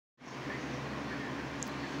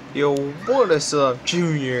Yo, what is up,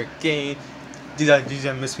 Junior Gang? Did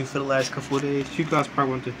I miss me for the last couple of days? You guys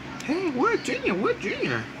probably want to, hey, what Junior? What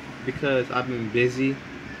Junior? Because I've been busy.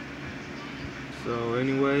 So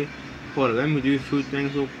anyway, hold on, let me do a few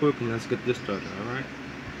things real quick and let's get this started. All right.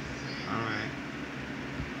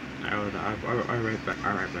 I'll right back.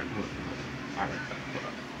 All right back. Hold on. All right back. Hold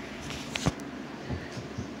on.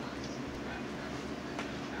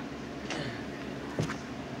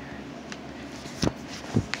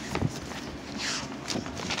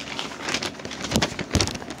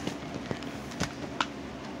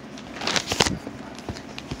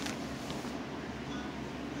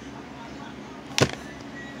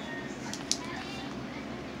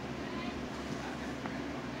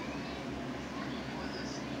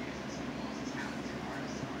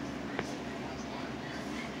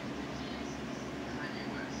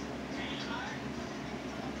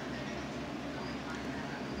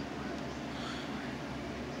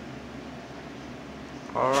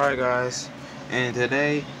 Alright guys, and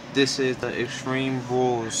today this is the Extreme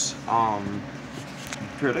Rules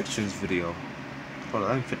predictions video. Hold on,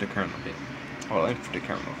 let me fit the camera a bit. Hold on, let me fit the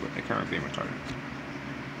camera real quick. The camera being retarded.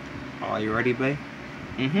 Are you ready, babe?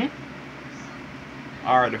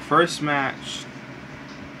 Alright, the first match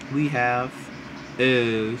we have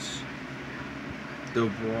is the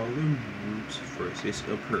Brawling Brutes versus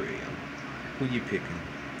Imperium. Who you picking?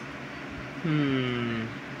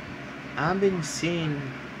 I've been seeing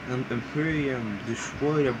Imperium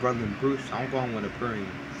destroy the Brawling Brutes. I'm going with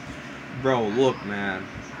Imperium. Bro, look, man.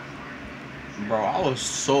 Bro, I was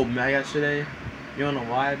so mad yesterday. You don't know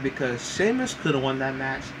why? Because Sheamus could have won that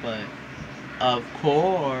match, but of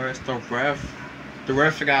course the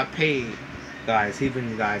ref got paid. Guys, he's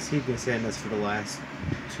been saying this for the last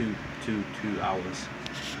two hours.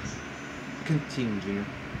 Continue, Junior.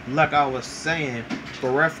 Like I was saying, the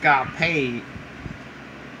ref got paid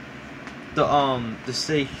to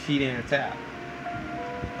say he didn't tap.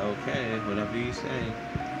 Okay, whatever you say.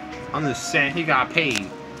 I'm just saying he got paid.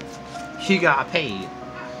 He got paid.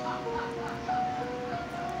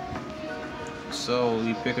 So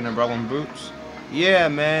you picking the Brawling Brutes? Yeah,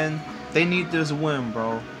 man. They need this win,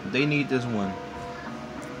 bro. They need this win.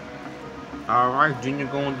 Alright, Junior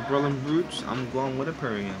going with the Brawling Brutes. I'm going with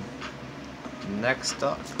Imperium. Next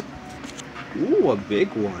up. Ooh, a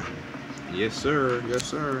big one. Yes, sir. Yes,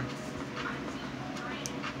 sir.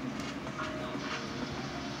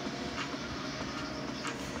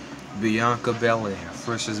 Bianca Belair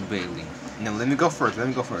versus Bayley. Now let me go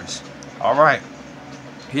first. Alright.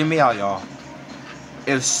 Hear me out, y'all.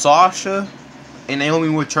 If Sasha and Naomi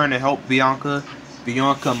were trying to help Bianca,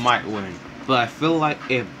 Bianca might win. But I feel like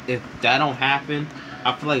if that don't happen,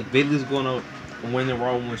 I feel like Bayley's gonna win the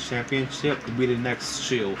Raw Women's Championship to be the next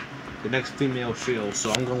Shield. The next female Shield.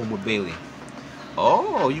 So I'm going with Bayley.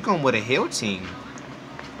 Oh, you going with a heel team.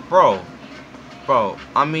 Bro,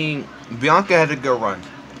 I mean, Bianca had a good run.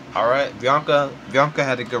 Alright, Bianca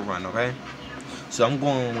had a good run, okay? So I'm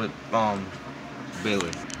going with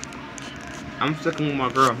Bayley. I'm sticking with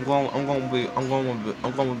my girl. I'm going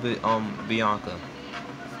with Bianca.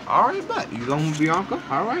 Alright, bet. You going with Bianca?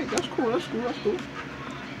 Alright, that's cool.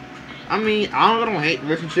 I mean, I don't hate the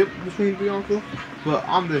relationship between Bianca, but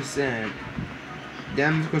I'm just saying,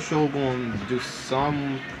 Damage Control going to do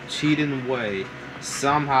some cheating way,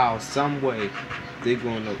 somehow, some way, they're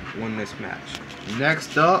going to win this match.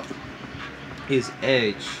 Next up is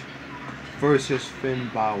Edge versus Finn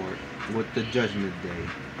Balor with the Judgment Day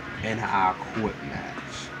and our Quit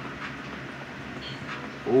match.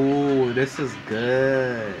 Ooh, this is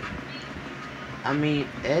good. I mean,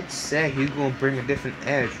 Edge said he's gonna bring a different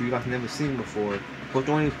Edge you guys never seen before. But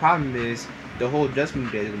the only problem is the whole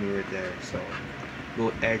Judgment Day is gonna be right there. So,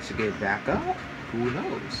 will Edge get back up? Who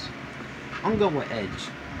knows? I'm going with Edge.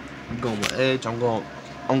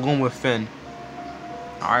 I'm going with Finn.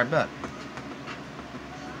 Alright, bet.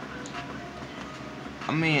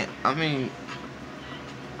 I mean,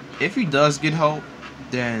 if he does get help,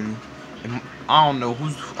 then I don't know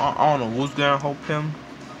who's gonna help him,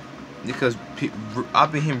 because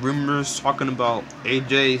I've been hearing rumors talking about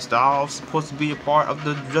AJ Styles supposed to be a part of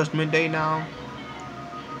the Judgment Day now.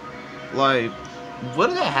 Like,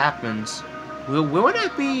 what if that happens? Will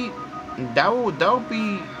that be? That would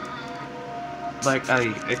be like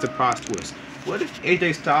a surprise twist. What if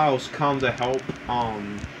AJ Styles comes to help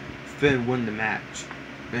Finn win the match,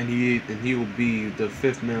 and he will be the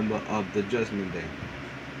 5th member of the Judgment Day?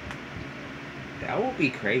 That would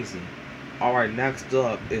be crazy. Alright, next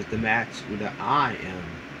up is the match that I am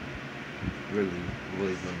really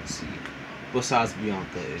going to see. Besides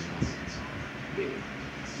Bianca and Bayley,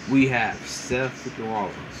 we have Seth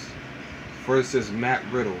Rollins versus Matt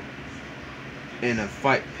Riddle in a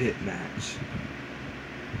fight pit match.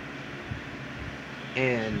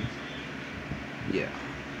 And yeah,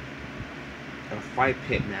 a fight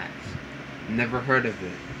pit match. Never heard of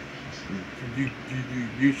it.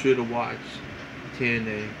 You should have watched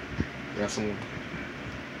TNA Wrestling.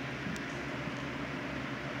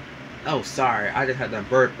 Oh, sorry, I just had that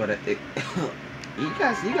burp, but it you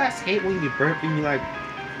guys hate when you burp and you like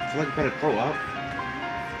feel like you're gonna throw up.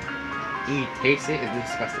 And you taste it, it's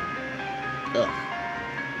disgusting. Ugh.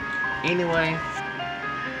 Anyway.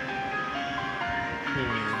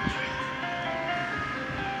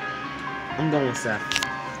 I'm going with Seth.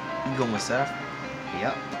 You going with Seth?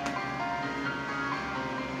 Yep.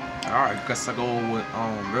 Alright, guess I go with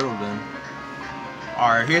Riddle then.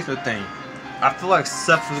 Alright, here's the thing. I feel like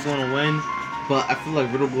Seth is gonna win, but I feel like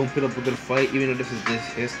Riddle gonna put up a good fight, even though this is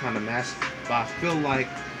his kind of match. But I feel like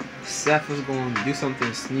Seth is gonna do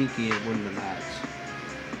something sneaky and win the match.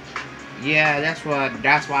 Yeah, that's why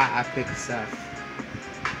I picked Seth.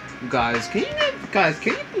 Guys, can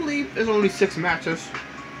you believe there's only 6 matches?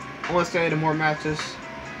 I want to say the more matches.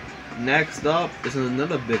 Next up is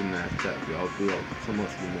another big match that y'all so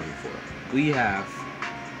much be waiting for. We have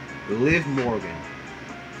Liv Morgan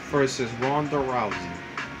versus Ronda Rousey.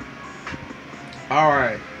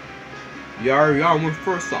 Alright. Y'all went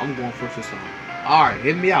first, so I'm going first this time. Alright,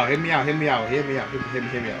 hit me out.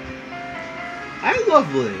 I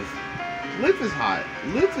love Liv. Liv is hot.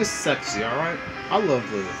 Liv is sexy, alright? I love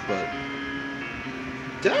Liv, but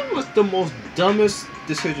that was the most dumbest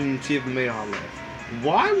decision she ever made in her life.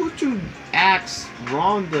 Why would you ask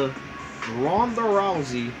Ronda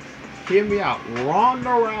Rousey, hear me out, Ronda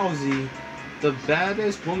Rousey, the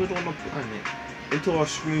baddest woman on the planet, into a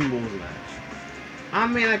Extreme Rules match? I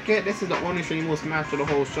mean, I get this is the only Extreme Rules match of the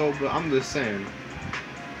whole show, but I'm just saying,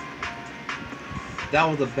 that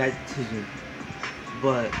was a bad decision.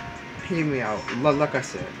 But hear me out. Like I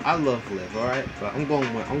said, I love Liv, alright? But I'm going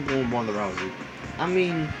Ronda Rousey. I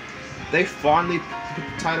mean, they finally put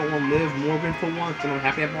the title on Liv Morgan for once, and I'm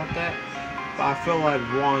happy about that. But I feel like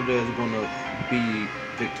Ronda is gonna be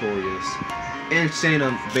victorious. And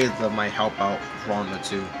Shayna Baszler might help out Ronda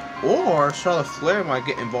too. Or Charlotte Flair might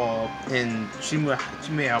get involved, and she may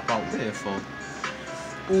help out Liv. So,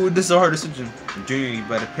 ooh, this is a hard decision. Junior, you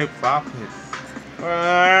better pick for pick.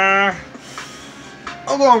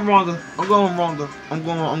 I'm going Ronda. I'm going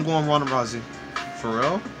Ronda Rousey. For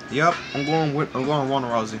real? Yep. I'm going Ronda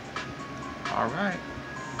Rousey. All right.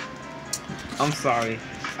 I'm sorry.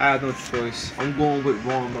 I have no choice. I'm going with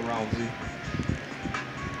Ronda Rousey.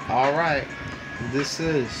 All right. This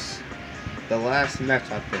is the last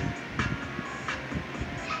match, I think.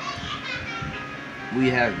 We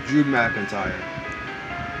have Drew McIntyre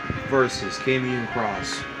versus Karrion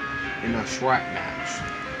Kross in a Shrek match.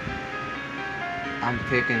 I'm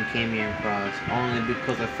picking Karrion Kross only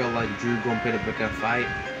because I feel like Drew gonna put a bigger fight,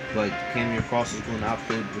 but Karrion Kross is gonna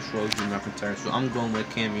absolutely destroy Drew McIntyre, so I'm going with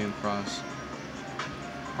Karrion Kross.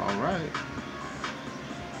 All right.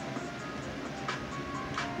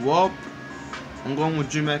 Well, I'm going with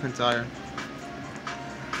Drew McIntyre.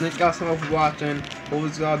 Thank y'all so much for watching.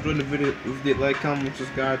 Hope y'all enjoyed the video. If you did, like, comment,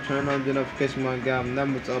 subscribe, turn on the notification bell, got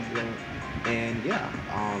numbers upload, and yeah.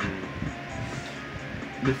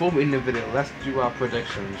 Before we end the video, let's do our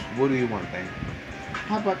predictions. What do you want, Ben?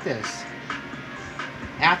 How about this?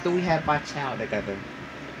 After we have my child together,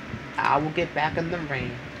 I will get back in the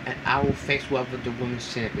ring and I will face whoever the women's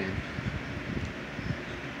champion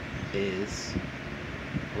is.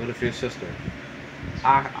 What if your sister?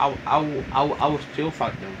 I will still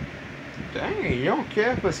fight them. Dang, you don't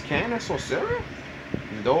care if it's Candice or Sarah?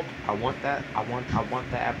 Nope. I want that. I want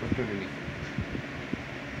that opportunity.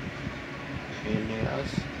 Anything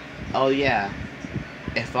else? Oh yeah.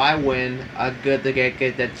 If I win, I get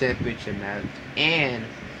that championship match. And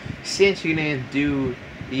since you didn't do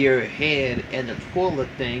your head and the toilet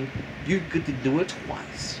thing, you get to do it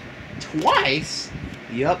twice. Twice?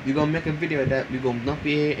 Yup, you're gonna make a video of that. You're gonna dump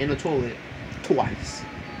your head in the toilet twice.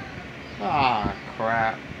 Ah,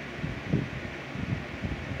 crap.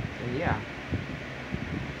 And yeah.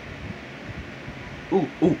 One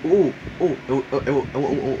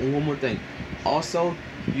more thing. Also,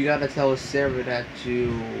 you gotta tell Sarah that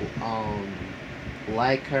you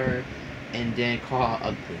like her and then call her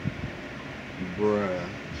ugly. Bruh.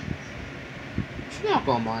 She's not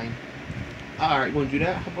gonna mind. Alright, you wanna do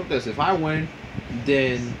that? How about this? If I win,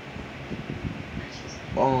 then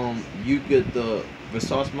you get the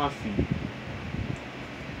Versace Mafia.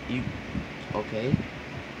 You okay?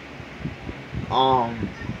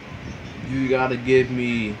 You gotta give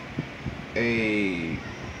me a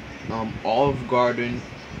Olive Garden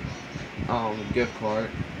gift card.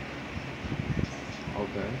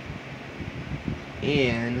 Okay.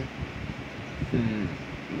 And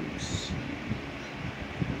oops.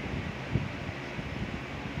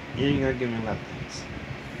 You ain't gotta give me lap dance.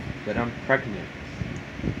 But I'm pregnant.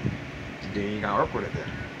 Then you gotta work with it then.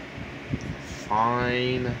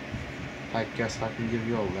 Fine. I guess I can give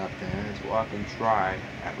you a lap dance. Well, I can try,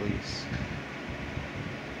 at least.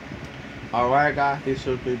 Alright guys, this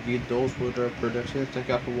will be those were the predictions. Thank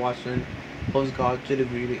y'all for watching. Hope you guys enjoyed the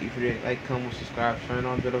video. If you did, like, comment, subscribe, turn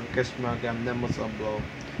on the notification bell, get them up below.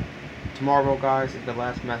 Tomorrow guys is the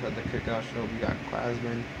last match of the kickout show. We got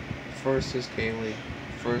Klasman versus Kaylee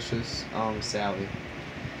versus Sally.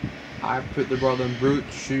 I put the brother in Brute.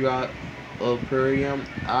 She got Imperium.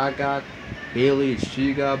 I got Bailey.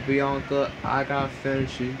 She got Bianca. I got Finn.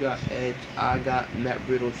 She got Edge. I got Matt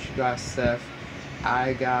Riddle. She got Seth.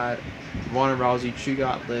 I got Ronda Rousey. She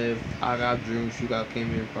got Liv. I got Drew. She got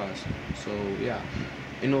Cameron Cross. So yeah.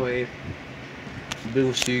 Anyway, we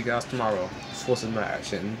will see you guys tomorrow for some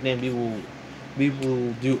match, and then we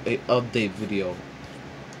will do a update video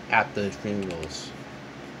after the stream goes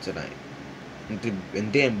tonight.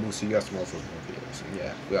 And then we'll see you guys tomorrow for more videos. So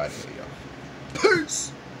yeah, we out of here, y'all.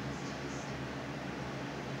 Peace!